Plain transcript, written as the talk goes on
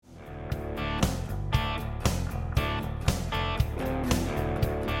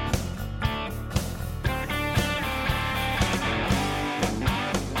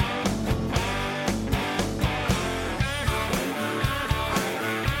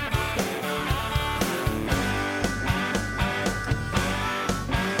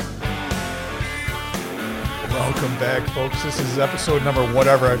Welcome back, folks. This is episode number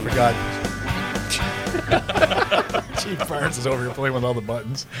whatever, I forgot. Chief Barnes is over here playing with all the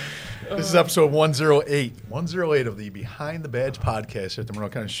buttons. This is episode 108. 108 of the Behind the Badge podcast at the Monroe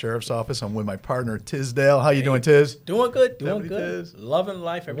County Sheriff's Office. I'm with my partner, Tisdale. How you doing, Tiz? Doing good, doing Deputy good. Tiz? Loving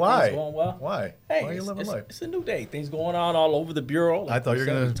life. Everything's Why? going well. Why? Hey, Why are you living life? It's a new day. Things going on all over the bureau. I thought you were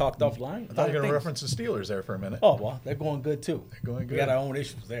going to talked offline. I thought you were going to reference the Steelers there for a minute. Oh, well, they're going good, too. They're going good. We got our own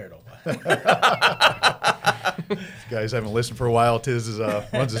issues there, though. You guys haven't listened for a while. Tiz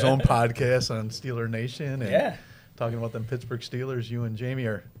runs his own podcast on Steeler Nation. And talking about them Pittsburgh Steelers. You and Jamie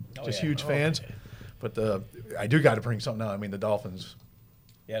are just huge fans. Okay. But I do got to bring something out. I mean, the Dolphins.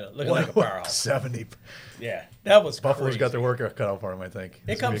 Yeah, looking like a powerhouse. 70. Yeah, that was Buffalo's crazy. got their work cut out for them, I think.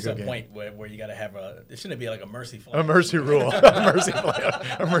 It comes to a point where you got to have it shouldn't be like a mercy flag. A mercy rule.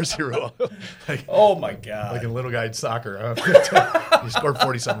 A mercy rule. Like, oh, my God. like in little guy soccer. Huh? He scored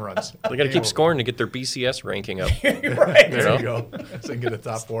 40-some runs. They got to keep scoring to get their BCS ranking up. Right. There you go. So they can get a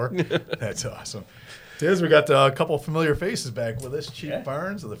top 4. That's awesome. Tiz, we got a couple of familiar faces back with us. Chief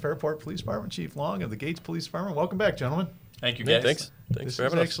Barnes of the Fairport Police Department, Chief Long of the Gates Police Department. Welcome back, gentlemen. Thank you, guys. Thanks This for is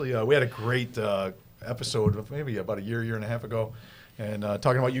having us. actually, we had a great episode maybe about a year and a half ago, and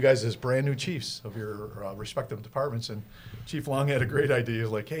talking about you guys as brand new chiefs of your respective departments. And Chief Long had a great idea. He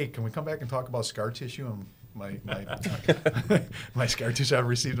was like, hey, can we come back and talk about scar tissue and my scar tissue I've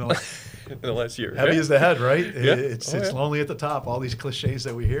received in the last year. Heavy as the head, right? Yeah. It's lonely at the top. All these cliches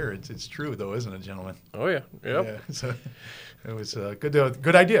that we hear, it's true though, isn't it, gentlemen? Oh, yeah. Yep. Yeah. So it was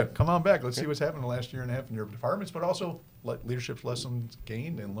good idea. Come on back. Let's see what's happened the last year and a half in your departments, but also leadership lessons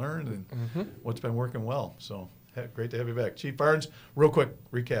gained and learned and what's been working well. So great to have you back. Chief Barnes, real quick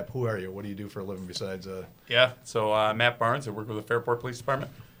recap. Who are you? What do you do for a living besides? So Matt Barnes. I work with the Fairport Police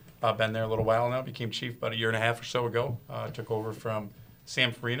Department. Been there a little while now. Became chief about a year and a half or so ago. Took over from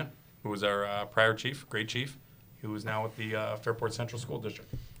Sam Farina, who was our prior chief, great chief, who is now with the Fairport Central School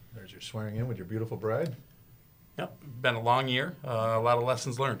District. There's your swearing in with your beautiful bride. Yep, been a long year. A lot of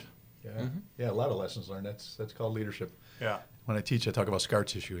lessons learned. Yeah, yeah, a lot of lessons learned. That's called leadership. Yeah. When I teach, I talk about scar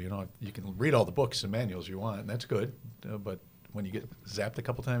tissue. You know, you can read all the books and manuals you want, and that's good. But when you get zapped a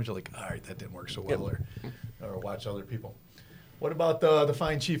couple times, you're like, all right, that didn't work so well, or watch other people. What about the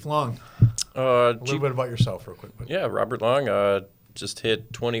fine Chief Long? A little bit about yourself real quick. Yeah, Robert Long just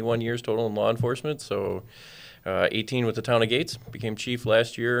hit 21 years total in law enforcement, so 18 with the town of Gates. Became chief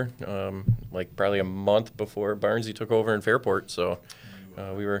last year, like probably a month before Barnesy took over in Fairport. So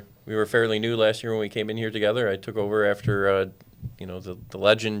we were fairly new last year when we came in here together. I took over after the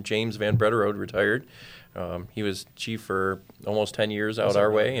legend James Van Brederode retired. He was chief for almost 10 years out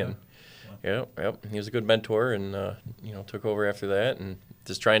our way, and he was a good mentor, and took over after that, and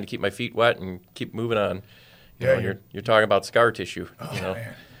just trying to keep my feet wet and keep moving on. You're talking about scar tissue. Oh,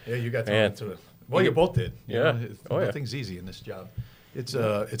 man. Yeah, you got thrown into it. Well, you both did. Nothing's easy in this job.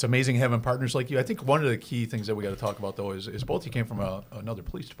 It's amazing having partners like you. I think one of the key things that we got to talk about, though, is both you came from another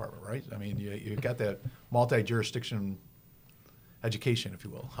police department, right? I mean, you got that multi-jurisdiction education, if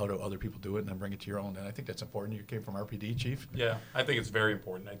you will, how do other people do it, and then bring it to your own. And I think that's important. You came from RPD, Chief. Yeah, I think it's very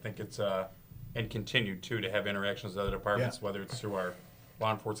important. I think it's and continued too to have interactions with other departments, whether it's through our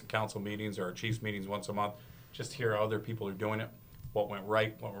law enforcement council meetings or our chiefs meetings once a month. Just hear how other people are doing it, what went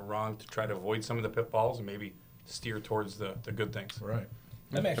right, what went wrong, to try to avoid some of the pitfalls and maybe steer towards the good things. Right.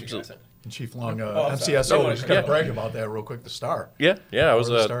 Let me ask you something. And Chief Long, I'm MCSO, sorry. just got to brag about that real quick. The Star. Yeah. I was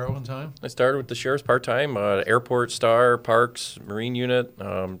a Star at one time. I started with the Sheriff's part-time, Airport, Star, Parks, Marine Unit.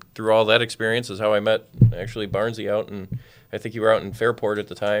 Through all that experience is how I met actually Barnesy out, and I think you were out in Fairport at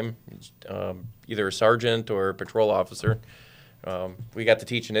the time, either a sergeant or a patrol officer. We got to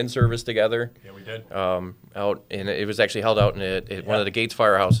teach an in-service together. Yeah, we did. Out, and it was actually held out in one of the Gates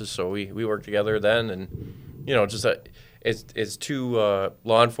firehouses, so we worked together then, and it's two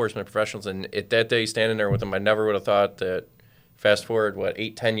law enforcement professionals, and at that day standing there with them, I never would have thought that fast forward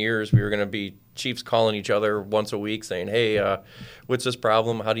 8-10 years we were going to be chiefs calling each other once a week saying, hey, what's this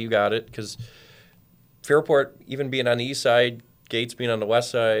problem, how do you got it? Because Fairport, even being on the east side, Gates being on the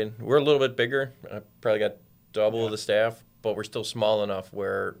west side, we're a little bit bigger. I probably got double the staff, but we're still small enough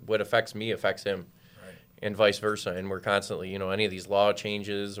where what affects me affects him, and vice versa. And we're constantly, any of these law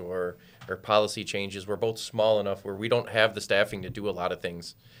changes or policy changes, we're both small enough where we don't have the staffing to do a lot of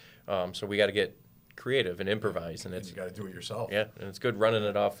things. So we got to get creative and improvise, and you got to do it yourself. Yeah, and it's good running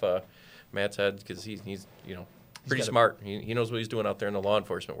it off Matt's head because he's pretty smart. He knows what he's doing out there in the law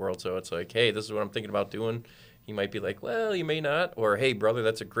enforcement world. So it's like, hey, this is what I'm thinking about doing. He might be like, well, you may not, or hey, brother,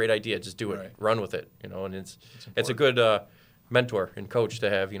 that's a great idea. Just do it, run with it. And it's a good mentor and coach to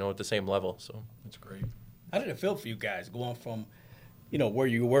have, at the same level. So that's great. How did it feel for you guys going from where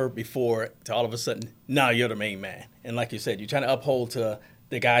you were before to all of a sudden now you're the main man. And like you said, you're trying to uphold to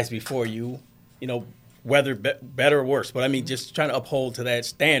the guys before you, whether better or worse. But I mean, just trying to uphold to that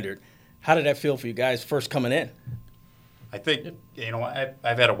standard. How did that feel for you guys first coming in? I think,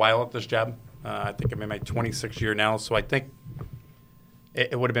 I've had a while at this job. I think I'm in my 26th year now. So I think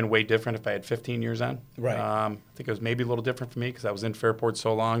it would have been way different if I had 15 years on. Right. I think it was maybe a little different for me because I was in Fairport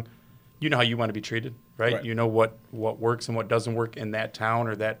so long. You know how you want to be treated, right? You know what works and what doesn't work in that town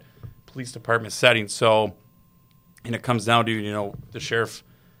or that police department setting. So, and it comes down to, the sheriff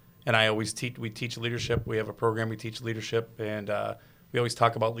and I always teach leadership. We have a program, we teach leadership, and we always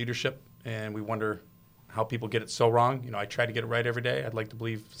talk about leadership, and we wonder how people get it so wrong. I try to get it right every day. I'd like to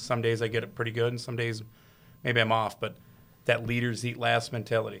believe some days I get it pretty good, and some days maybe I'm off, but that leaders eat last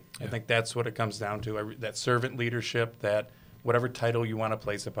mentality. Yeah. I think that's what it comes down to, that servant leadership, that whatever title you want to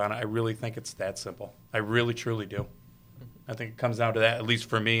place upon it, I really think it's that simple. I really, truly do. I think it comes down to that, at least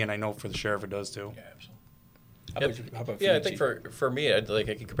for me, and I know for the sheriff it does too. Yeah, absolutely. How about I think for me, I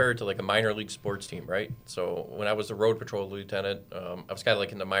could compare it to like a minor league sports team, right? So when I was a road patrol lieutenant, I was kind of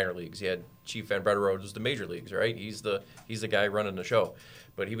like in the minor leagues. You had Chief Van Brederode was the major leagues, right? He's the guy running the show,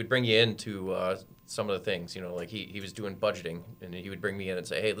 but he would bring you into some of the things, like he was doing budgeting, and he would bring me in and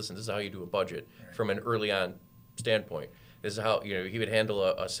say, hey, listen, this is how you do a budget from an early on standpoint. This is how he would handle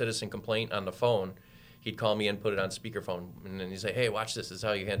a citizen complaint on the phone. He'd call me in, put it on speakerphone, and then he'd say, hey, watch this. This is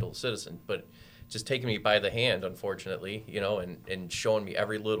how you handle a citizen. But just taking me by the hand, unfortunately, and showing me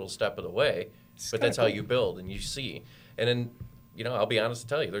every little step of the way. But that's how you build and you see. And then, I'll be honest to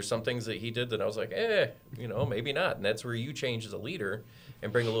tell you, there's some things that he did that I was like, maybe not. And that's where you change as a leader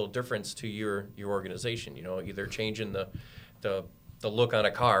and bring a little difference to your organization. Either changing the look on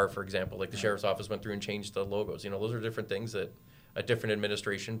a car, for example, like the sheriff's office went through and changed the logos. Those are different things that a different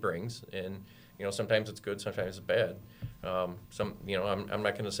administration brings. And, sometimes it's good, sometimes it's bad. I'm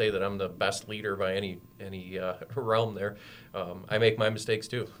not going to say that I'm the best leader by any realm there. I make my mistakes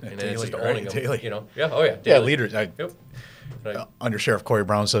too, and daily, it's just owning them. Daily. Yeah. Oh yeah. Daily. Yeah, leaders. Yep. Under Sheriff Corey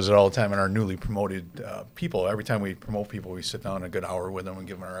Brown says it all the time. And our newly promoted people, every time we promote people, we sit down a good hour with them and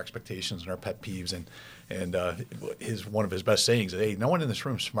give them our expectations and our pet peeves. And one of his best sayings is, "Hey, no one in this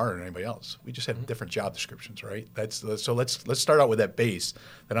room is smarter than anybody else. We just have different job descriptions, right? So let's start out with that base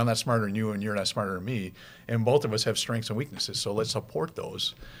that I'm not smarter than you and you're not smarter than me, and both of us have strengths and weaknesses. So let's support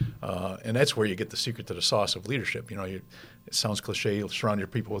those, and that's where you get the secret to the sauce of leadership. It sounds cliche. You surround your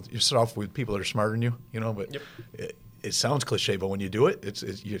people. You start off with people that are smarter than you. But. Yep. It sounds cliche, but when you do it,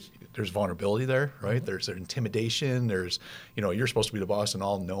 there's vulnerability there, right? There's intimidation. There's, you're supposed to be the boss and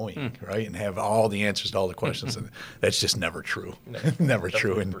all-knowing, right? And have all the answers to all the questions. And that's just never true. Never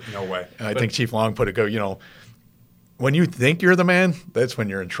true. And no way. I think Chief Long put it good, when you think you're the man, that's when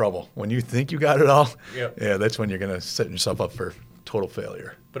you're in trouble. When you think you got it all, that's when you're going to set yourself up for total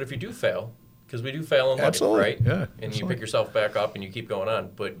failure. But if you do fail, because we do fail in life, absolutely. Right? Yeah, and absolutely. You pick yourself back up and you keep going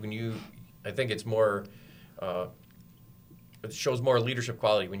on. But I think it's more... it shows more leadership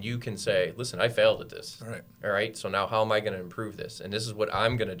quality when you can say, listen, I failed at this. All right, so now how am I going to improve this? And this is what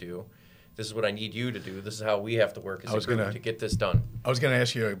I'm going to do. This is what I need you to do. This is how we have to work as a group to get this done. I was going to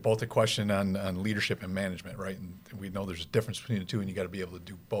ask you both a question on leadership and management, right? And we know there's a difference between the two, and you got to be able to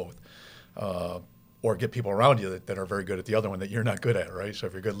do both. Or get people around you that are very good at the other one that you're not good at, right? So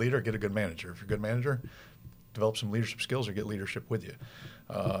if you're a good leader, get a good manager. If you're a good manager, develop some leadership skills or get leadership with you.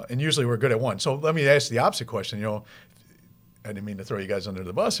 And usually we're good at one. So let me ask the opposite question, I didn't mean to throw you guys under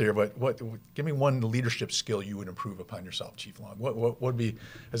the bus here, but give me one leadership skill you would improve upon yourself, Chief Long. What would be,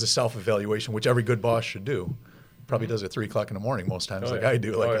 as a self-evaluation, which every good boss should do, probably does at 3 o'clock in the morning most times, I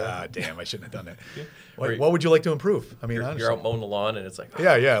do. Damn, I shouldn't have done that. What would you like to improve? I mean, honestly. You're out mowing the lawn, and it's like...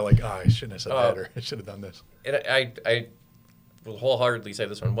 I shouldn't have said that, or I should have done this. And I will wholeheartedly say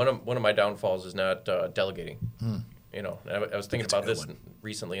this one. One of my downfalls is not delegating. I was thinking about this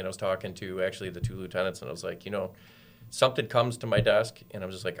recently, and I was talking to actually the 2 lieutenants, and I was like, something comes to my desk, and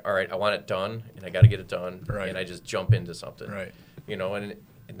I'm just like, all right, I want it done, and I got to get it done, and I just jump into something, right? And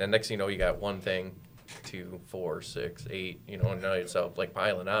then next thing you know, you got 1 thing, 2, 4, 6, 8, and now yourself like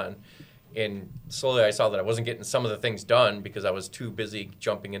piling on, and slowly I saw that I wasn't getting some of the things done because I was too busy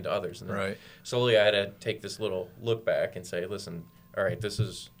jumping into others, and then slowly I had to take this little look back and say, listen, all right, this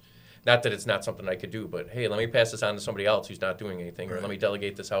is. Not that it's not something I could do, but hey, let me pass this on to somebody else who's not doing anything, or let me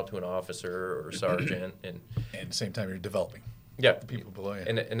delegate this out to an officer or sergeant. And at the same time, you're developing the people below you.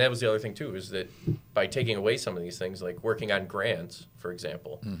 And that was the other thing, too, is that by taking away some of these things, like working on grants, for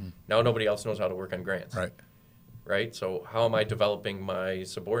example, now nobody else knows how to work on grants. Right? So how am I developing my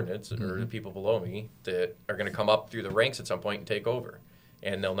subordinates or the people below me that are going to come up through the ranks at some point and take over?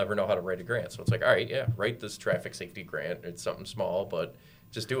 and they'll never know how to write a grant. So it's like, all right, yeah, write this traffic safety grant. It's something small, but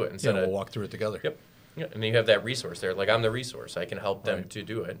just do it instead we'll walk through it together. Yep. Yeah, and then you have that resource there. Like, I'm the resource. I can help them to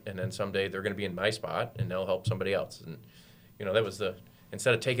do it, and then someday they're going to be in my spot, and they'll help somebody else. And that was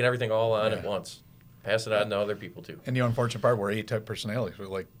instead of taking everything all on at once, pass it on to other people too. And the unfortunate part, we're A-type personalities. We're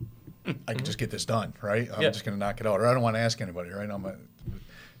like, I can just get this done, right? I'm just going to knock it out, or I don't want to ask anybody, right?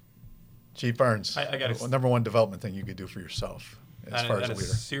 Chief Barnes, I got number one development thing you could do for yourself as far as a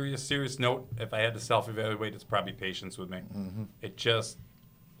leader. Serious note, if I had to self-evaluate, it's probably patience with me. It just,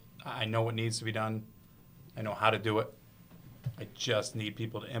 I know what needs to be done. I know how to do it. I just need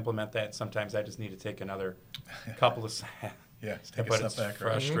people to implement that. Sometimes I just need to take another couple of steps. But it's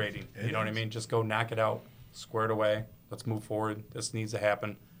frustrating. You know what I mean? Just go knock it out, square it away. Let's move forward. This needs to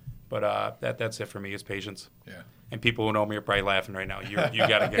happen. But that's it for me is patience. Yeah. And people who know me are probably laughing right now. You got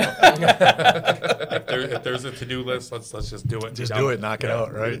to get it. If there's a to-do list, let's just do it. Just do it. Knock it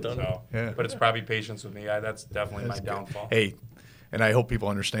out, right? So, but it's probably patience with me. That's definitely my downfall. Hey, and I hope people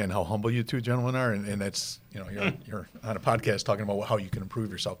understand how humble you two gentlemen are, and that's you're on a podcast talking about how you can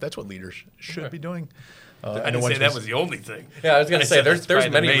improve yourself. That's what leaders should be doing. I didn't say that was the only thing. Yeah, I was going to say there's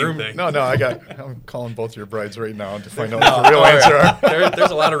many room. No, I'm calling both your brides right now to find out what the real answer are.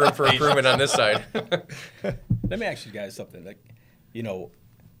 There's a lot of room for improvement on this side. Let me ask you guys something.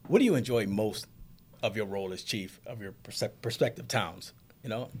 What do you enjoy most of your role as chief of your prospective towns?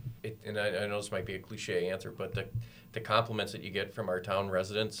 And I know this might be a cliche answer, but the compliments that you get from our town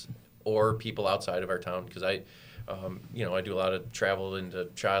residents or people outside of our town, because I do a lot of travel into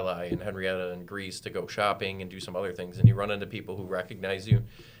Chili and Henrietta and Greece to go shopping and do some other things, and you run into people who recognize you,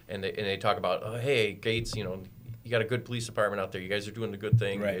 and they talk about, oh, hey, Gates, you got a good police department out there. You guys are doing a good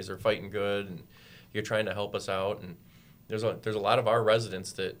thing. Right. You guys are fighting good, and you're trying to help us out. And there's a lot of our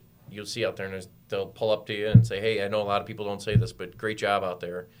residents that you'll see out there, and they'll pull up to you and say, hey, I know a lot of people don't say this, but great job out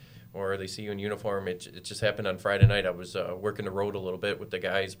there. Or they see you in uniform. It just happened on Friday night. I was working the road a little bit with the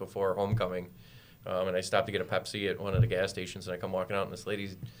guys before homecoming, and I stopped to get a Pepsi at one of the gas stations, and I come walking out, and this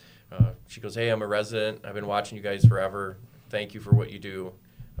lady, she goes, hey, I'm a resident. I've been watching you guys forever. Thank you for what you do.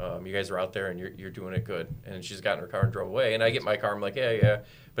 You guys are out there, and you're doing it good. And she's got in her car and drove away. And I get in my car, I'm like, yeah.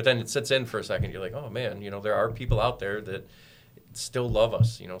 But then it sits in for a second. You're like, oh, man, there are people out there that still love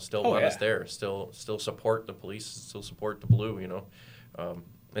us, still want us there, still support the police, still support the blue,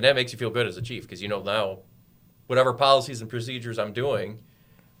 and that makes you feel good as a chief, because now whatever policies and procedures I'm doing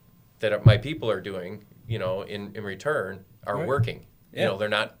that my people are doing, in return are working. Yeah. They're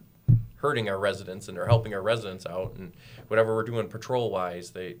not hurting our residents, and they're helping our residents out, and whatever we're doing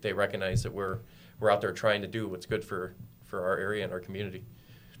patrol-wise, they recognize that we're out there trying to do what's good for our area and our community.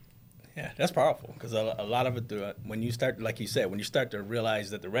 Yeah, that's powerful, because a lot of it, when you start, like you said, when you start to realize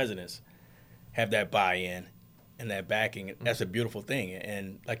that the residents have that buy-in and that backing, that's a beautiful thing.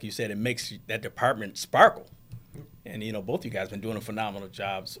 And like you said, it makes that department sparkle. And, both you guys have been doing a phenomenal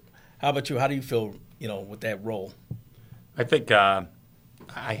job. So how about you? How do you feel, with that role? I think I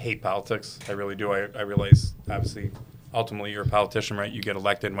hate politics. I really do. I realize, obviously, ultimately you're a politician, right? You get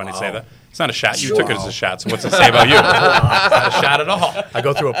elected. When I say that, it's not a shot. You took it as a shot. So what's it say about you? Not a shot at all. I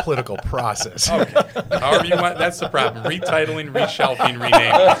go through a political process. Okay. However you want. That's the problem. Retitling, reshelfing, renaming.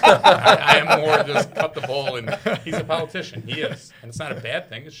 I am more just cut the bull, and he's a politician. He is. And it's not a bad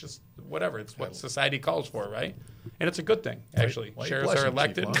thing. It's just whatever. It's what society calls for, right? And it's a good thing, actually. Sheriffs are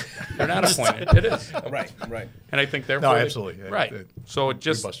elected. They're not appointed. It is. Right. And I think therefore. No, absolutely. Right. So it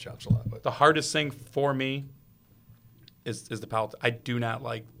just, bust chops a lot, but the hardest thing for me is the politics. I do not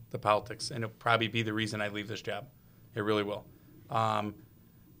like the politics, and it'll probably be the reason I leave this job. It really will.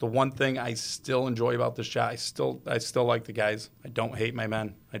 The one thing I still enjoy about this job, I still like the guys. I don't hate my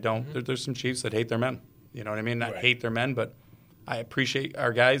men. I don't. Mm-hmm. There's some chiefs that hate their men. You know what I mean? Not hate their men, but I appreciate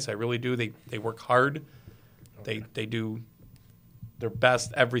our guys. I really do. They work hard. Okay. They do their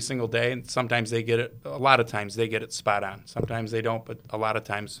best every single day, and sometimes they get it. A lot of times they get it spot on. Sometimes they don't, but a lot of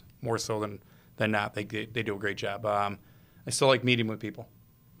times more so than not, they do a great job. I still like meeting with people.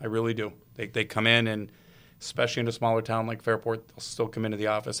 I really do. They come in, and especially in a smaller town like Fairport, they'll still come into the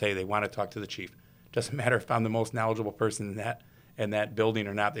office. Hey, they want to talk to the chief. Doesn't matter if I'm the most knowledgeable person in that building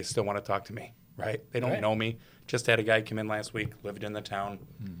or not. They still want to talk to me, right? They don't know me. Just had a guy come in last week, lived in the town,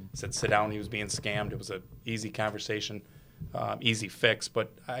 said sit down. He was being scammed. It was an easy conversation, easy fix,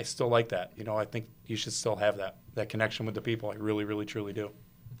 but I still like that. I think you should still have that connection with the people. I really, really, truly do.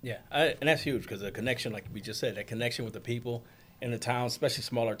 Yeah, and that's huge, because the connection, like we just said, that connection with the people in the towns, especially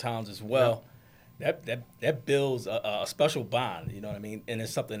smaller towns as well, that builds a special bond, you know what I mean? And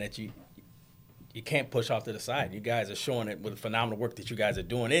it's something that you can't push off to the side. You guys are showing it with the phenomenal work that you guys are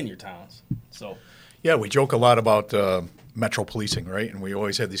doing in your towns. So, Yeah, we joke a lot about metro policing, right? And we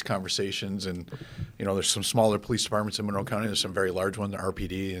always have these conversations. And, there's some smaller police departments in Monroe County. There's some very large ones,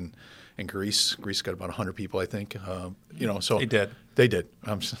 RPD and Greece. Greece got about 100 people, I think. So They did. They did.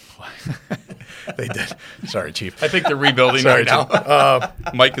 They did. Sorry, Chief. I think they're rebuilding right now.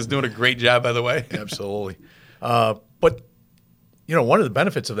 Mike is doing a great job, by the way. Absolutely. But one of the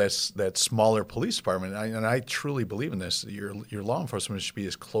benefits of that smaller police department, and I truly believe in this, your law enforcement should be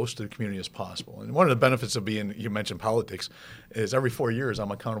as close to the community as possible. And one of the benefits of being, you mentioned politics, is every 4 years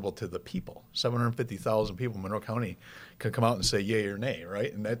I'm accountable to the people. 750,000 people in Monroe County can come out and say yay or nay,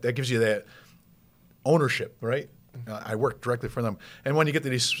 right? And that gives you that ownership, right? I work directly for them. And when you get to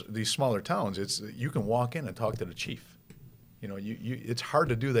these smaller towns, you can walk in and talk to the chief. It's hard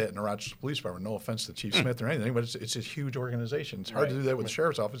to do that in the Rochester Police Department. No offense to Chief Smith or anything, but it's a huge organization. It's hard to do that with the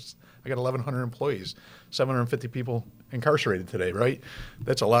Sheriff's Office. I got 1,100 employees, 750 people incarcerated today, right?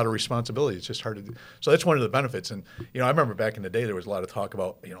 That's a lot of responsibility. It's just hard to do. So that's one of the benefits. And, I remember back in the day there was a lot of talk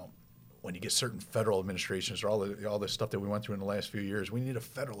about, when you get certain federal administrations or all this stuff that we went through in the last few years, we need to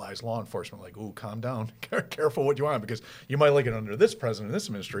federalize law enforcement. Like, ooh, calm down. Careful what you want, because you might like it under this president, this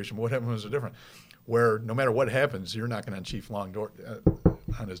administration, but what happens is different. Where no matter what happens, you're knocking on Chief Long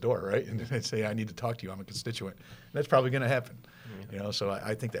on his door, right? And they say, I need to talk to you. I'm a constituent. And that's probably going to happen. So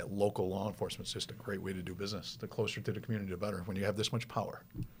I think that local law enforcement is just a great way to do business. The closer to the community, the better, when you have this much power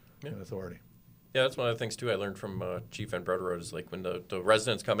and authority. Yeah, that's one of the things, too, I learned from Chief and Brother Road is like when the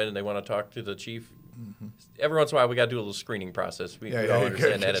residents come in and they want to talk to the chief, every once in a while we got to do a little screening process. We all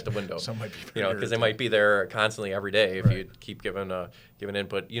understand that at the window. Some might be because they might be there constantly every day if you keep giving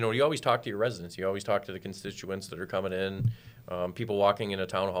input. You always talk to your residents. You always talk to the constituents that are coming in, people walking in a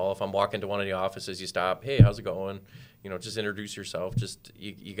town hall. If I'm walking to one of the offices, you stop, hey, how's it going? Just introduce yourself. Just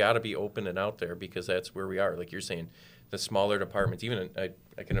you got to be open and out there because that's where we are. Like you're saying, the smaller departments, even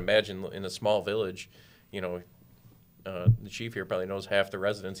I can imagine in a small village, the chief here probably knows half the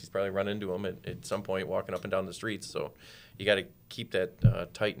residents. He's probably run into them at some point walking up and down the streets. So you got to keep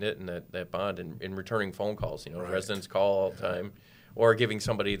that tight-knit and that bond in returning phone calls. Residents call all the time or giving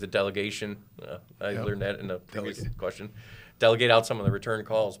somebody the delegation. I learned that in a previous question. Delegate out some of the return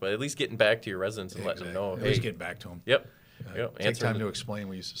calls, but at least getting back to your residents and letting them know. At least getting back to them. Yep. Take time to explain,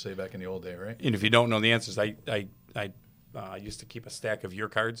 we used to say back in the old day, right? And if you don't know the answers, I used to keep a stack of your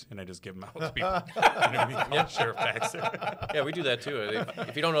cards, and I just give them out to people. Sheriff Baxter. Yeah, we do that too.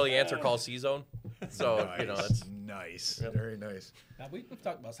 If you don't know the answer, call C-Zone. So, that's nice. Yep. Very nice. Now, we've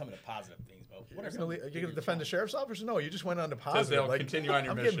talked about some of the positive things, but what are some Are you going to defend the sheriff's office? No, you just went on to positive. Tisdale, continue on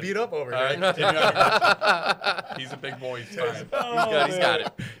your mission. I'm getting beat up over here. Continue on your mission. He's a big boy. He's fine. He's got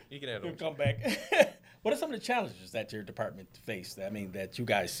it. He can handle it. He'll come back. What are some of the challenges that your department faced? That you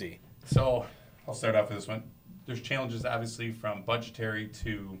guys see? So I'll start off with this one. There's challenges, obviously, from budgetary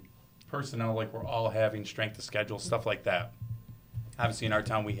to personnel, like we're all having strength of schedule, stuff like that. Obviously, in our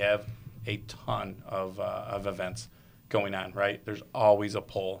town, we have a ton of events going on, right? There's always a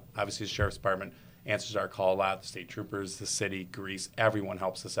pull. Obviously, the Sheriff's Department answers our call a lot. The state troopers, the city, Greece, everyone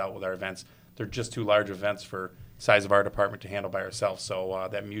helps us out with our events. They're just too large events for size of our department to handle by ourselves. So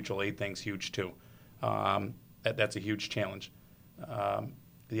that mutual aid thing's huge, too. That's a huge challenge.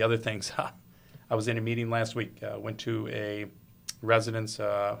 The other things, I was in a meeting last week. Went to a residence,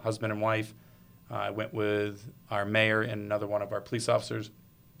 husband and wife. I went with our mayor and another one of our police officers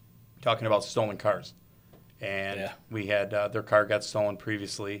talking about stolen cars. And we had their car got stolen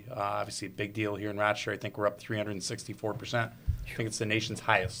previously. Obviously, a big deal here in Rochester. I think we're up 364%. I think it's the nation's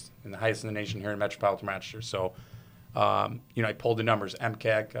highest, and the highest in the nation here in metropolitan Rochester. So, I pulled the numbers.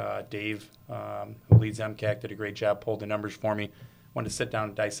 MCAC, Dave, who leads MCAC, did a great job, pulled the numbers for me. Wanted to sit down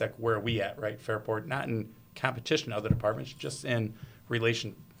and dissect where are we at, right? Fairport, not in competition to other departments, just in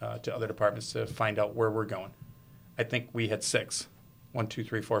relation to other departments to find out where we're going. I think we had 6. 1, 2,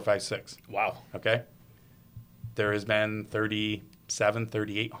 3, 4, 5, 6. Wow. Okay. There has been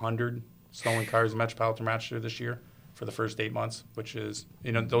 3,800 stolen cars in metropolitan Rochester this year for the first 8 months, which is,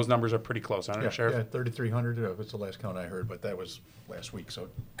 those numbers are pretty close. I don't know, Sheriff? Yeah, 3,300. It's the last count I heard, but that was last week, so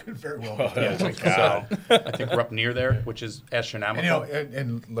it could very well be. So I think we're up near there, which is astronomical.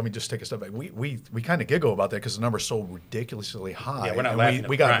 And let me just take a step back. We kind of giggle about that because the number's so ridiculously high. Yeah, we're not laughing.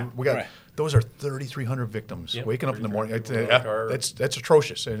 We got those are 3,300 victims waking up in the morning. That's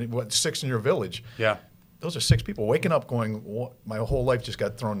atrocious. And 6 in your village. Yeah. Those are 6 people waking up going, my whole life just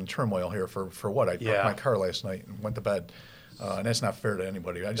got thrown in turmoil here for what? I parked my car last night and went to bed. And that's not fair to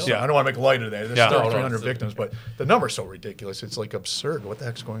anybody. I don't want to make light of that. There's 300 victims, but the number's so ridiculous. It's like absurd. What the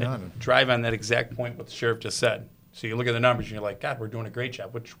heck's going on? Drive on that exact point what the sheriff just said. So you look at the numbers and you're like, God, we're doing a great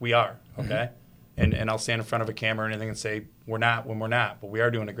job, which we are, okay? Mm-hmm. And I'll stand in front of a camera or anything and say we're not when we're not, but we are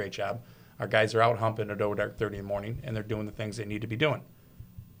doing a great job. Our guys are out humping at dark 30 in the morning, and they're doing the things they need to be doing.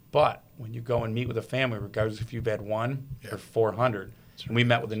 But when you go and meet with a family, regardless if you've had one or 400, and we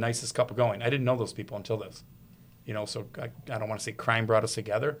met with the nicest couple going. I didn't know those people until this. So I don't want to say crime brought us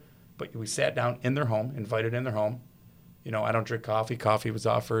together, but we sat down in their home, invited in their home. I don't drink coffee. Coffee was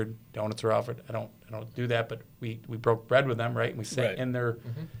offered. Donuts were offered. I don't do that, but we broke bread with them, right? And we sat in their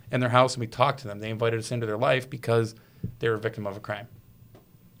house and we talked to them. They invited us into their life because they were a victim of a crime.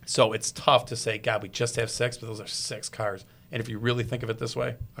 So it's tough to say, God, we just have 6, but those are 6 cars. And if you really think of it this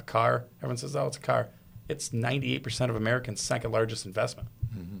way, a car, everyone says, oh, it's a car. It's 98% of Americans' second largest investment,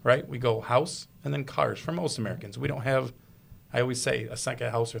 right? We go house and then cars for most Americans. We don't have, I always say, a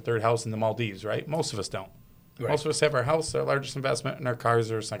second house or third house in the Maldives, right? Most of us don't. Right. Most of us have our house, our largest investment, and our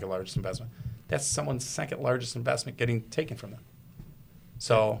cars are our second largest investment. That's someone's second largest investment getting taken from them.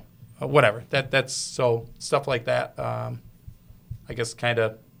 So whatever. That's so stuff like that, I guess, kind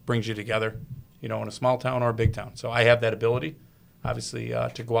of brings you together, in a small town or a big town. So I have that ability, obviously,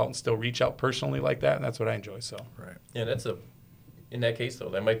 to go out and still reach out personally like that, and that's what I enjoy. So right. Yeah, in that case though,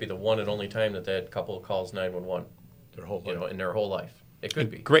 that might be the one and only time that couple calls 911. Their whole life. In their whole life. It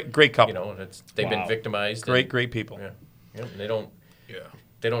could be great couple. They've been victimized. Great people. Yeah, and they don't. Yeah.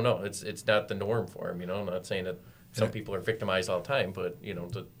 They don't know. It's not the norm for them. I'm not saying that some people are victimized all the time, but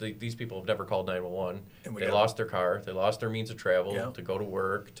these people have never called 911. They lost their car. They lost their means of travel to go to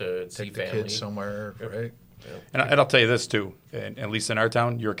work, to see family. Take the kids somewhere, right? Yeah. And I'll tell you this too. And at least in our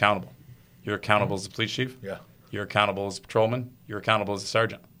town, you're accountable. You're accountable as a police chief. Yeah. You're accountable as a patrolman. You're accountable as a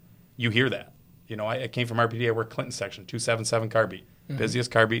sergeant. You hear that. I came from RPD. I worked Clinton section, 277 car beat.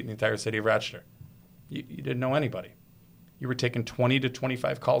 Busiest car beat in the entire city of Rochester. You didn't know anybody. You were taking 20 to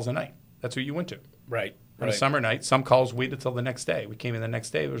 25 calls a night. That's what you went to. Right. On a summer night, some calls waited till the next day. We came in the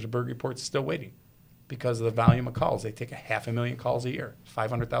next day, there was a burglary report still waiting because of the volume of calls. They take 500,000 calls a year,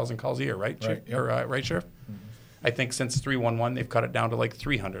 500,000 calls a year, right? Right, yep. Right, Sheriff? Mm-hmm. I think since 311, they've cut it down to like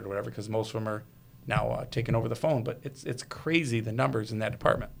 300 or whatever because most of them are now taking over the phone. But it's crazy, the numbers in that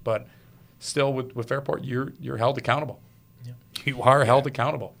department. But still, with Fairport, you're held accountable. Yeah. You are held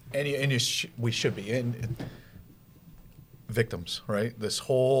accountable. And we should be. And victims, right? This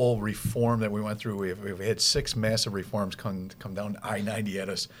whole reform that we went through, we've had 6 massive reforms come down I-90 at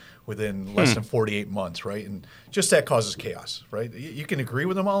us within less than 48 months, right? And just that causes chaos, right? You can agree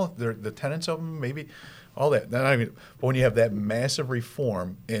with them all, the tenets of them, maybe, all that. But when you have that massive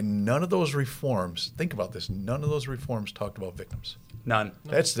reform, and none of those reforms, think about this, none of those reforms talked about victims. None.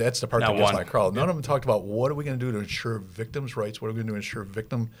 That's the part that gets my crawl. None of them talked about what are we going to do to ensure victims' rights, what are we going to do to ensure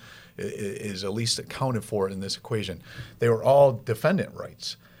victim is at least accounted for in this equation. They were all defendant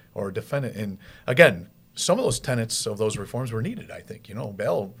rights or defendant. And again, some of those tenets of those reforms were needed, I think.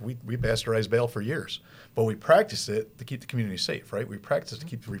 Bail, we bastardized bail for years, but we practiced it to keep the community safe, right? We practiced to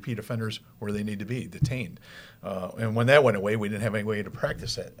keep the repeat offenders where they need to be, detained. And when that went away, we didn't have any way to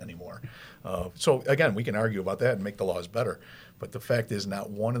practice that anymore. So again, we can argue about that and make the laws better. But the fact is not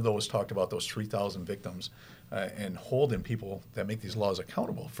one of those talked about those 3,000 victims and holding people that make these laws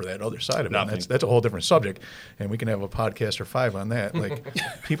accountable for that other side of it. And that's a whole different subject, and we can have a podcast or 5 on that. Like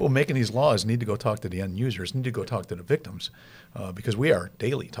people making these laws need to go talk to the end users, need to go talk to the victims, because we are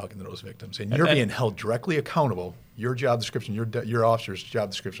daily talking to those victims, and you're being held directly accountable. Your job description, your officer's job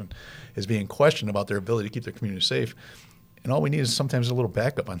description, is being questioned about their ability to keep their community safe. And all we need is sometimes a little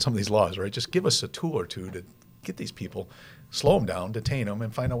backup on some of these laws, right? Just give us a tool or two to get these people, slow them down, detain them,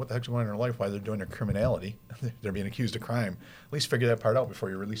 and find out what the heck's going on in their life, why they're doing their criminality. They're being accused of crime. At least figure that part out before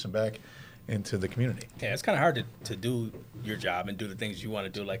you release them back into the community. Yeah, it's kind of hard to do your job and do the things you want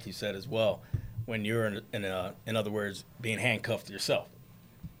to do, like you said as well, when you're in other words, being handcuffed yourself.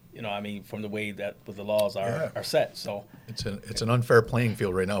 From the way that the laws are set. So it's an unfair playing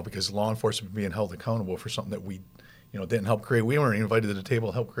field right now because law enforcement being held accountable for something that we didn't help create. We weren't invited to the table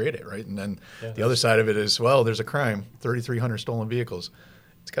to help create it, right? And then the other side of it is, well, there's a crime, 3,300 stolen vehicles.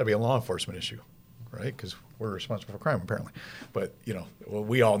 It's got to be a law enforcement issue, right? Because we're responsible for crime, apparently. But,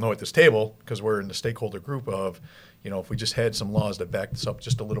 we all know at this table, because we're in the stakeholder group of, if we just had some laws that backed this up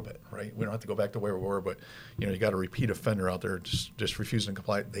just a little bit, right? We don't have to go back to where we were, but, you got a repeat offender out there just refusing to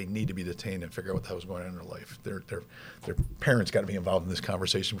comply. They need to be detained and figure out what the hell is going on in their life. Their parents got to be involved in this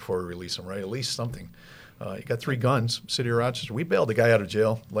conversation before we release them, right? At least something. You got 3 guns, City of Rochester. We bailed a guy out of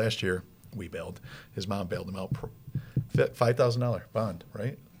jail last year. We bailed. His mom bailed him out. $5,000 bond,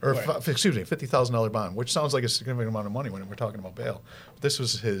 right? Or, $50,000 bond, which sounds like a significant amount of money when we're talking about bail. This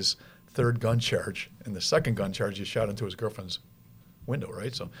was his 3rd gun charge. And the 2nd gun charge, he shot into his girlfriend's window,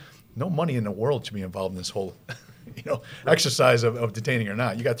 right? So no money in the world should be involved in this whole exercise of detaining or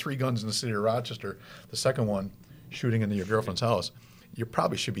not. You got 3 guns in the City of Rochester. The 2nd one, shooting into your girlfriend's house. You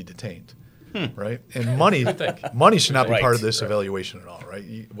probably should be detained. right? And money should not be Right. part of this evaluation at all,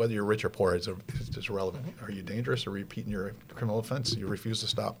 right? Whether you're rich or poor is just irrelevant. Are you dangerous or repeating your criminal offense? You refuse to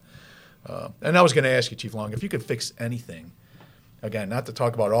stop. And I was going to ask you, Chief Long, if you could fix anything, again, not to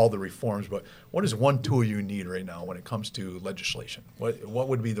talk about all the reforms, but what is one tool you need right now when it comes to legislation? What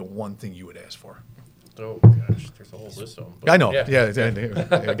would be the one thing you would ask for? Oh, gosh, there's a whole list of them. I know. Yeah.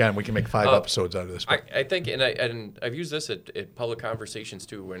 Again, we can make 5 episodes out of this. I think, and I've used this at public conversations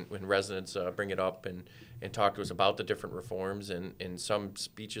too, when residents bring it up and talk to us about the different reforms, and in some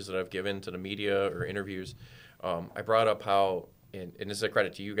speeches that I've given to the media or interviews, I brought up how, and this is a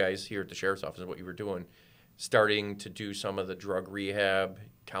credit to you guys here at the Sheriff's Office and what you were doing, starting to do some of the drug rehab,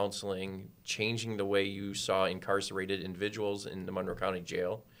 counseling, changing the way you saw incarcerated individuals in the Monroe County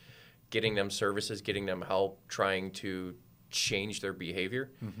Jail, getting them services, getting them help, trying to change their behavior.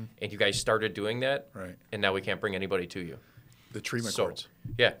 Mm-hmm. And you guys started doing that, right? And now we can't bring anybody to you. The treatment courts.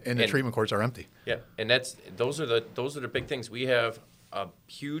 Yeah. And the treatment courts are empty. Yeah. And those are the big things. We have a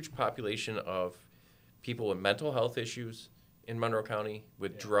huge population of people with mental health issues in Monroe County,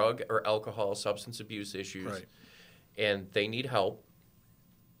 with drug or alcohol, substance abuse issues. Right. And they need help.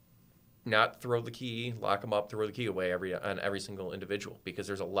 Not throw the key, lock them up, throw the key away on every single individual, because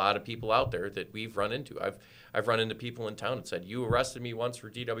there's a lot of people out there that we've run into. I've run into people in town that said, "You arrested me once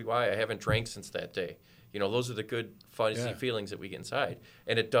for DWI. I haven't drank since that day." Those are the good, fuzzy feelings that we get inside,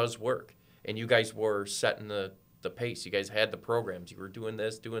 and it does work. And you guys were setting the pace. You guys had the programs. You were doing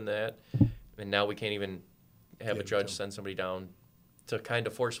this, doing that, and now we can't even have a judge send somebody down to kind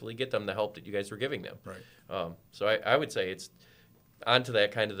of forcefully get them the help that you guys were giving them. Right. So I would say it's onto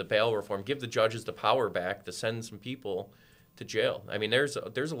that kind of the bail reform. Give the judges the power back to send some people to jail. I mean, there's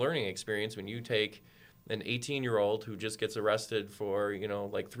a learning experience when you take an 18-year-old who just gets arrested for,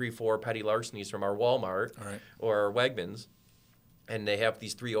 like 3-4 petty larcenies from our Walmart or our Wegmans, and they have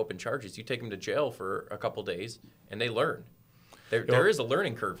these 3 open charges. You take them to jail for a couple days, and they learn. There is a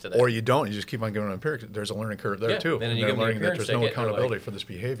learning curve to that. Or you don't. You just keep on giving them empirics. There's a learning curve there, too. And then you give them learning that there's no accountability for this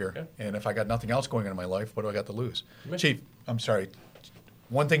behavior. Yeah. And if I got nothing else going on in my life, what do I got to lose? Chief, I'm sorry.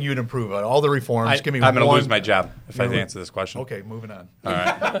 One thing you'd improve on all the reforms. Give me I'm going to lose my job if I answer this question. Okay, moving on. All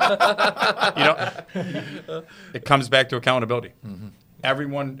right. It comes back to accountability. Mm-hmm.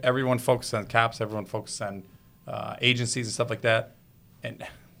 Everyone focuses on cops. Everyone focuses on agencies and stuff like that. And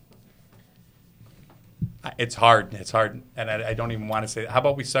it's hard. And I don't even want to say it. How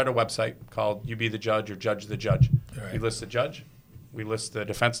about we start a website called You Be the Judge or Judge the Judge? Right. We list the judge. We list the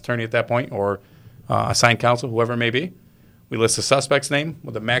defense attorney at that point, or assigned counsel, whoever it may be. We list the suspect's name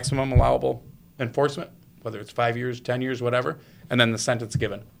with the maximum allowable enforcement, whether it's 5 years, 10 years, whatever, and then the sentence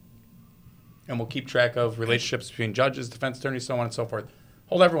given. And we'll keep track of relationships between judges, defense attorneys, so on and so forth.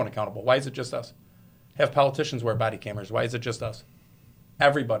 Hold everyone accountable. Why is it just us? Have politicians wear body cameras. Why is it just us?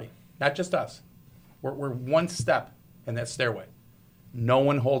 Everybody, not just us. We're one step in that stairway. No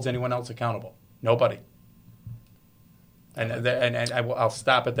one holds anyone else accountable. Nobody. And I'll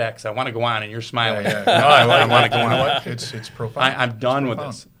stop at that because I want to go on, and you're smiling. Yeah. No, I want to go on. It's profound. I'm done with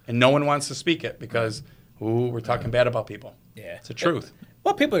this, and no one wants to speak it because we're talking bad about people. Yeah, it's the truth.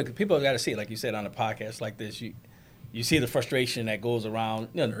 Well, people got to see it, like you said, on a podcast like this. You see the frustration that goes around,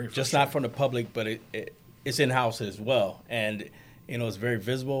 just not from the public, but it's in house as well, and it's very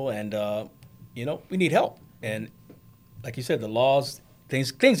visible, and we need help, and like you said, the laws,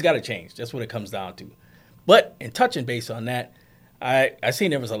 things got to change. That's what it comes down to. But in touching base on that, I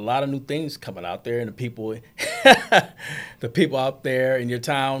seen there was a lot of new things coming out there, and the people out there in your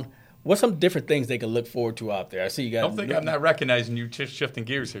town. What's some different things they can look forward to out there? I see you guys. Don't think I'm not recognizing you just shifting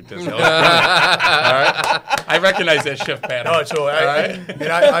gears here, Tisdale. All right, I recognize that shift pattern. No, so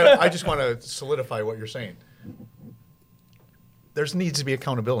I just want to solidify what you're saying. There needs to be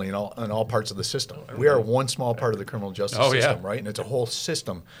accountability in all parts of the system. We are one small part of the criminal justice system, right? And it's a whole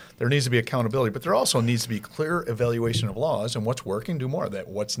system. There needs to be accountability, but there also needs to be clear evaluation of laws and what's working, do more of that.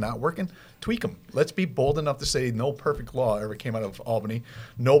 What's not working, tweak them. Let's be bold enough to say no perfect law ever came out of Albany.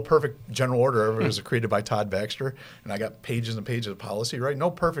 No perfect general order ever was created by Todd Baxter. And I got pages and pages of policy, right?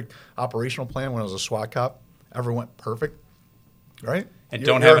 No perfect operational plan when I was a SWAT cop ever went perfect, right? And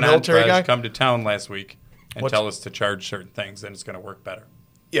don't have an military guy come to town last week and tell us to charge certain things, then it's going to work better.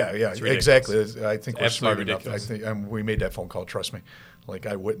 Yeah, exactly. I think we're smart enough. I think we made that phone call. Trust me. Like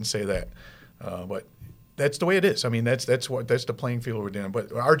I wouldn't say that, but that's the way it is. I mean, that's the playing field we're doing.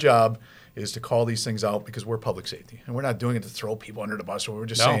 But our job is to call these things out because we're public safety. And we're not doing it to throw people under the bus. We're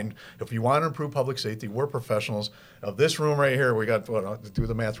just saying, if you want to improve public safety, we're professionals. Of this room right here, we got, I'll do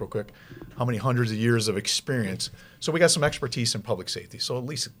the math real quick, how many hundreds of years of experience. So we got some expertise in public safety. So at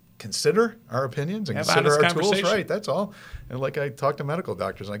least consider our opinions and consider our tools, right? That's all. And like I talk to medical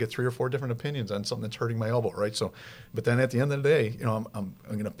doctors, and I get 3 or 4 different opinions on something that's hurting my elbow, right? So, but then at the end of the day, I'm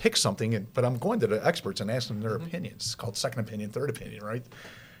going to pick something, but I'm going to the experts and asking them their opinions. It's called second opinion, third opinion, right?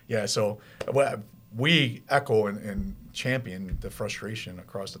 Yeah. So we echo and champion the frustration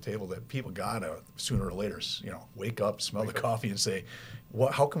across the table that people gotta sooner or later, wake up, smell the coffee, and say,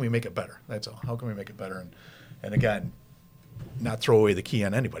 how can we make it better? That's all. How can we make it better? And again, not throw away the key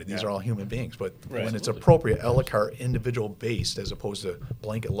on anybody. These are all human beings. But when it's appropriate, a la carte, individual based, as opposed to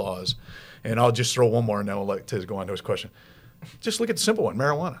blanket laws. And I'll just throw one more, and then we'll let Tiz go on to his question. Just look at the simple one: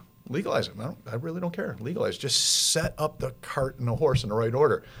 marijuana. Legalize it. I really don't care. Legalize. Just set up the cart and the horse in the right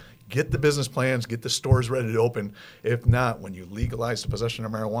order. Get the business plans, get the stores ready to open. If not, when you legalize the possession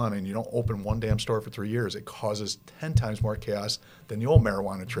of marijuana and you don't open one damn store for 3 years, it causes 10 times more chaos than the old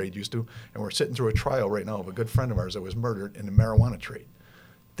marijuana trade used to. And we're sitting through a trial right now of a good friend of ours that was murdered in the marijuana trade.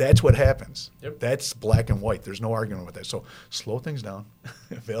 That's what happens. Yep. That's black and white. There's no argument with that. So slow things down,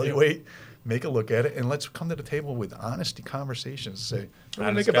 evaluate, make a look at it, and let's come to the table with honesty conversations. Say, how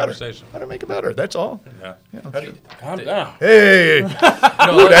to make it better. How to make it better. That's all. Yeah. Calm down. Hey,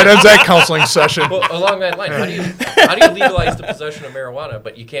 that ends that counseling session. Well, along that line, how do you legalize the possession of marijuana,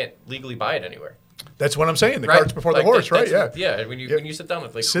 but you can't legally buy it anywhere? That's what I'm saying. The cart's before the horse, right? Yeah. Yeah. When you sit down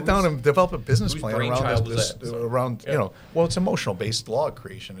with sit down and develop a business plan around this well, it's emotional based law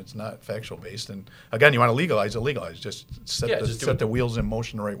creation. It's not factual based. And again, you want to legalize it, legalize. Just set the wheels in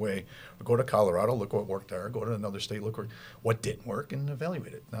motion the right way. Or go to Colorado, look what worked there. Go to another state, look what didn't work, and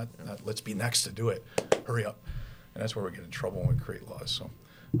evaluate it. Not let's be next to do it. Hurry up. And that's where we get in trouble when we create laws. So.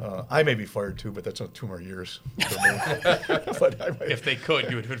 I may be fired too, but that's 2 more years. If they could,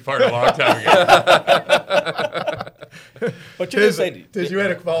 you would have been fired a long time ago. But you you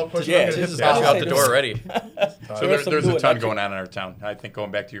had a follow-up question? Yeah, Tiz is out the door already. So there's a ton going on in our town. I think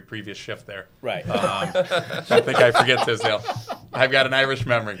going back to your previous shift there. Right. I think I forget Tisdale. I've got an Irish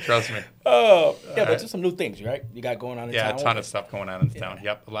memory, trust me. Oh, yeah, but just some new things, right? You got going on in town? Yeah, a ton of stuff going on in the town.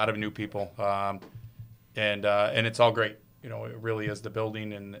 Yep, a lot of new people. And it's all great. It really is the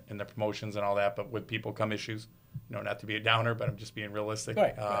building and the promotions and all that, but with people come issues. Not to be a downer, but I'm just being realistic.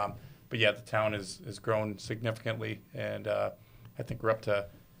 Right. But yeah, the town has grown significantly, and I think we're up to,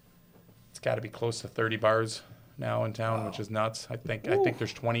 it's got to be close to 30 bars now in town, which is nuts. I think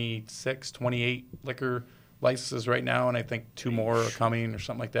there's 26, 28 liquor licenses right now, and I think 2 more are coming or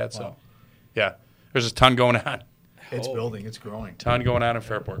something like that. So, yeah, there's a ton going on. It's building. It's growing. Ton going on in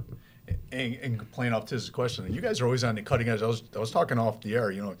Fairport. And playing off Tiz's question, you guys are always on the cutting edge. I was talking off the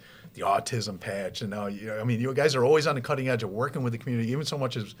air, the autism patch, and now you guys are always on the cutting edge of working with the community, even so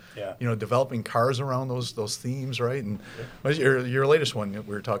much as developing cars around those themes, right? And what's your latest one that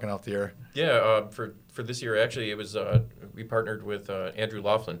we were talking off the air? Yeah, for this year actually, it was we partnered with Andrew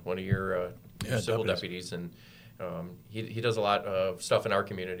Laughlin, one of your civil deputies, and he does a lot of stuff in our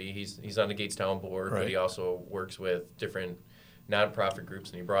community. He's on the Gatestown board, but he also works with different nonprofit groups,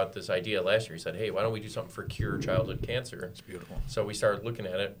 and he brought this idea last year. He said, hey, why don't we do something for cure childhood cancer? It's beautiful. So we started looking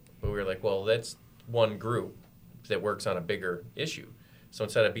at it, but we were like, well, that's one group that works on a bigger issue. So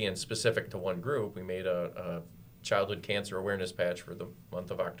instead of being specific to one group, we made a childhood cancer awareness patch for the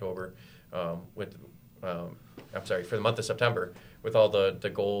month of October, for the month of September, with all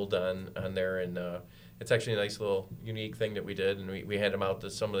the gold on there. And it's actually a nice little unique thing that we did, and we hand them out to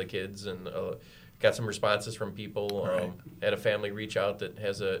some of the kids, and got some responses from people. Had a family reach out that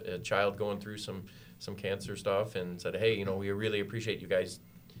has a child going through some cancer stuff, and said, hey, we really appreciate you guys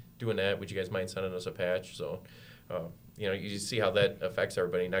doing that. Would you guys mind sending us a patch? So, you see how that affects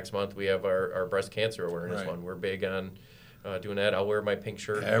everybody. Next month we have our breast cancer awareness one. We're big on doing that. I'll wear my pink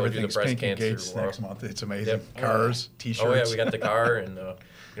shirt. Everything's do the breast pink cancer and Gates next month. It's amazing. Cars, T-shirts. Oh yeah, we got the car, and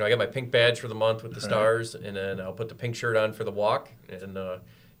I got my pink badge for the month with the stars, and then I'll put the pink shirt on for the walk,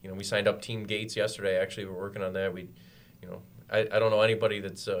 and we signed up Team Gates yesterday. Actually, we're working on that. I don't know anybody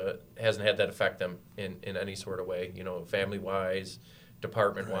that's hasn't had that affect them in any sort of way. Family-wise,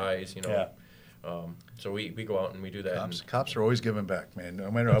 department-wise. So we go out and we do that. Cops are always giving back, man.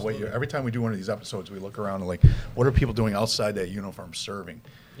 No matter what every time we do one of these episodes, we look around and like, what are people doing outside that uniform serving?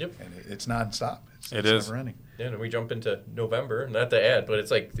 Yep. And it's nonstop. It's never ending. Yeah, and we jump into November, not to add, but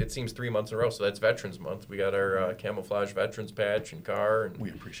it's like it seems 3 months in a row. So that's Veterans Month. We got our camouflage veterans patch and car. And we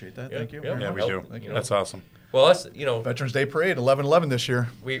appreciate that. Thank you. Yeah, we do. That's awesome. Well, us, Veterans Day Parade, 11/11 this year.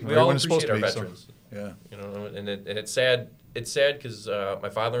 We all appreciate our veterans. So, yeah. And it's sad it's sad because my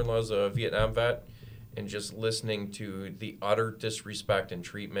father-in-law's a Vietnam vet, and just listening to the utter disrespect and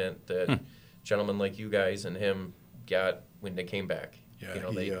treatment that gentlemen like you guys and him got when they came back. Yeah,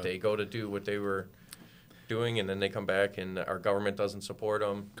 they go to do what they were doing, and then they come back, and our government doesn't support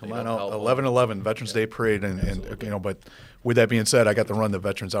them. Come on out, 11/11 Veterans Day Parade, and but with that being said, I got to run the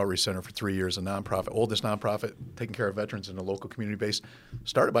Veterans Outreach Center for 3 years, a nonprofit, oldest nonprofit taking care of veterans in the local community base,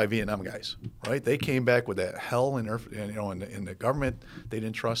 started by Vietnam guys, right? They came back with that hell in the government they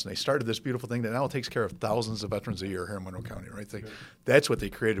didn't trust, and they started this beautiful thing that now takes care of thousands of veterans a year here in Monroe County, right? That's what they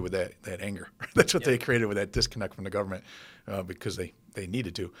created with that anger. That's what they created with that disconnect from the government because they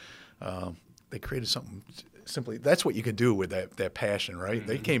needed to. They created something simply. That's what you could do with that passion, right? Mm-hmm.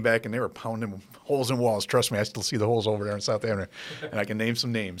 They came back and they were pounding holes in walls. Trust me, I still see the holes over there in South Avenue, and I can name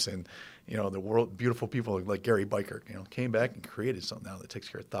some names. And the beautiful people like Gary Biker, came back and created something now that takes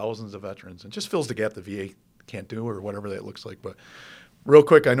care of thousands of veterans and just fills the gap the VA can't do or whatever that looks like. But real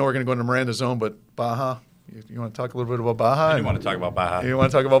quick, I know we're going to go into Miranda Zone, but Baja. You want to talk a little bit about Baja? I do want to talk about Baja. You want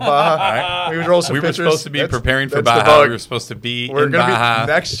to talk about Baja? All right. We were supposed to be preparing for Baja. We were supposed to be in Baja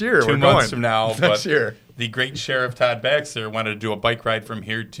next year. 2 months from now. Next year. The great Sheriff Todd Baxter wanted to do a bike ride from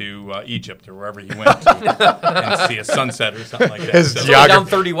here to Egypt or wherever he went to and see a sunset or something like that. His down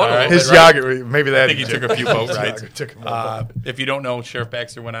 31. Right. His geography, maybe that. I think he took a few boat rides. If you don't know, Sheriff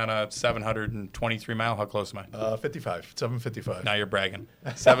Baxter went on a 723 mile. How close am I? 755. Now you're bragging.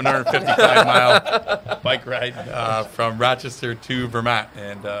 755 mile bike ride from Rochester to Vermont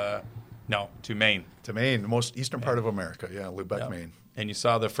and to Maine. To Maine, the most eastern part of America. Yeah, Lubec, Maine. And you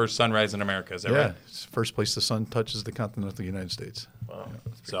saw the first sunrise in America, is that right? It's the first place the sun touches the continental United States.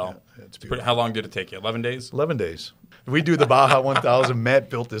 Wow. How long did it take you? 11 days? 11 days. We do the Baja 1000. Matt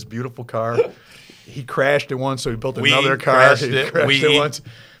built this beautiful car. He crashed it once, so he built another car. He crashed it once.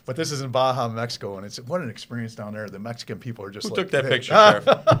 But this is in Baja, Mexico, and what an experience down there. The Mexican people are just Who took that picture, Sheriff?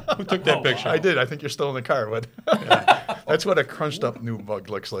 Who took that picture? I did. I think you're still in the car, but that's what a crunched up new bug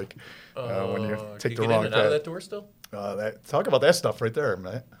looks like when you take the wrong path. Out of that door still? Talk about that stuff right there,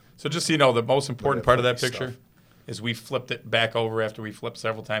 man. So just so you know, the most important part of that picture is we flipped it back over after we flipped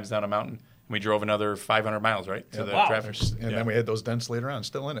several times down a mountain. And we drove another 500 miles, right, to the traffic. And then we had those dents later on,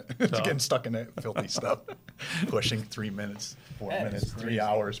 still in it. Getting stuck in that filthy stuff. Pushing 3 minutes, 4 minutes, 3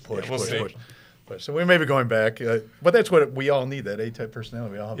 hours, push. So we may be going back. But that's what we all need, that A-type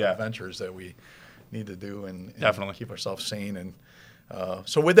personality. We all have adventures that we need to do and definitely keep ourselves sane. And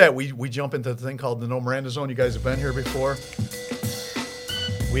so with that, we jump into the thing called the No Miranda Zone. You guys have been here before.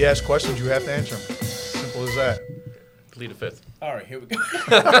 We ask questions. You have to answer them. Simple as that. Plead a fifth. All right, here we go.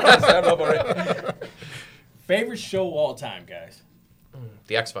 Favorite show all time, guys?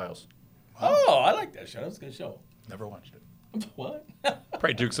 The X-Files. Oh, I like that show. That was a good show. Never watched it. What?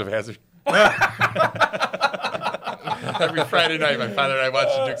 Probably Dukes of Hazzard. Every Friday night, my father and I watch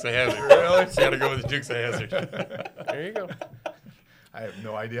the Dukes of Hazzard. Really? So you got to go with the Dukes of Hazzard. There you go. I have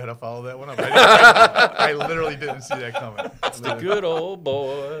no idea how to follow that one up. I literally didn't see that coming. It's the good old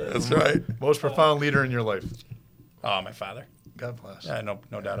boy. That's right. Most profound leader in your life. Oh, my father. God bless. Yeah,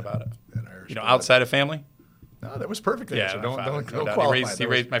 no doubt about it. Outside of family? No, that was perfect. Yeah, don't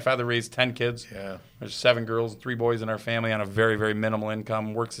my father raised 10 kids. Yeah. There's 7 girls, 3 boys in our family on a very, very minimal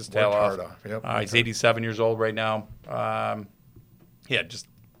income. Works his tail off. Yep. He's 87 years old right now. Just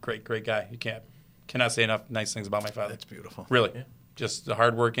great guy. You cannot say enough nice things about my father. That's beautiful. Really. Yeah. Just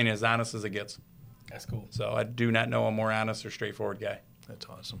hardworking, as honest as it gets. That's cool. So I do not know a more honest or straightforward guy. That's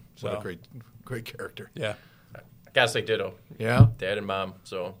awesome. What a great character. Yeah. I gotta say ditto. Yeah. Dad and mom.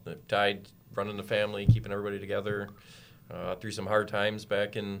 So they died running the family, keeping everybody together through some hard times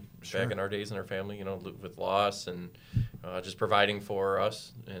back in our days in our family. With loss and just providing for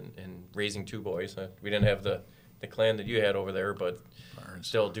us and raising 2 boys. We didn't have the clan that you had over there, but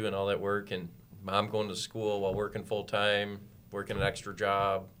still doing all that work. And mom going to school while working full time, working an extra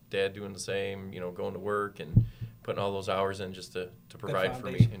job. Dad doing the same. Going to work and putting all those hours in just to provide for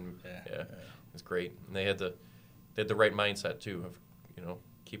me. And it's great. And they had the right mindset too of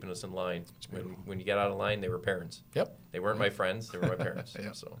keeping us in line. When you got out of line, they were parents. Yep. They weren't my friends. They were my parents.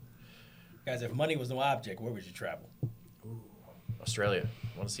 Yep. So, guys, if money was no object, where would you travel? Australia.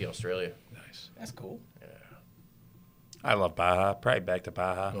 I want to see Australia. Nice. That's cool. Yeah. I love Baja. Probably back to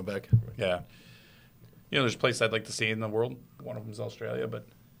Baja. Go back. Yeah. There's a place I'd like to see in the world. One of them is Australia, but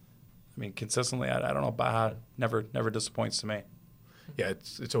consistently, I don't know. Baja never disappoints to me. Yeah,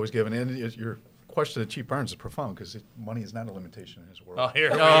 it's always given. And your question of Chief Barnes is profound because money is not a limitation in his world. Oh, here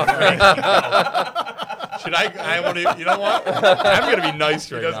we go. Should I want to, you know what? I'm going to be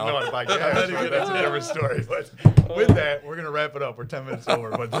nice right now. He doesn't know how to buy gas. That's a different story. But with that, we're going to wrap it up. We're 10 minutes over.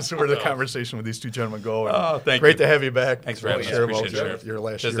 But this is where the conversation with these two gentlemen go. And thank great you. to have you back. Thanks for having us. Share Appreciate about it. your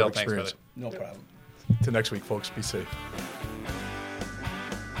last Tisdale, year of thanks, experience. No problem. Till next week, folks. Be safe.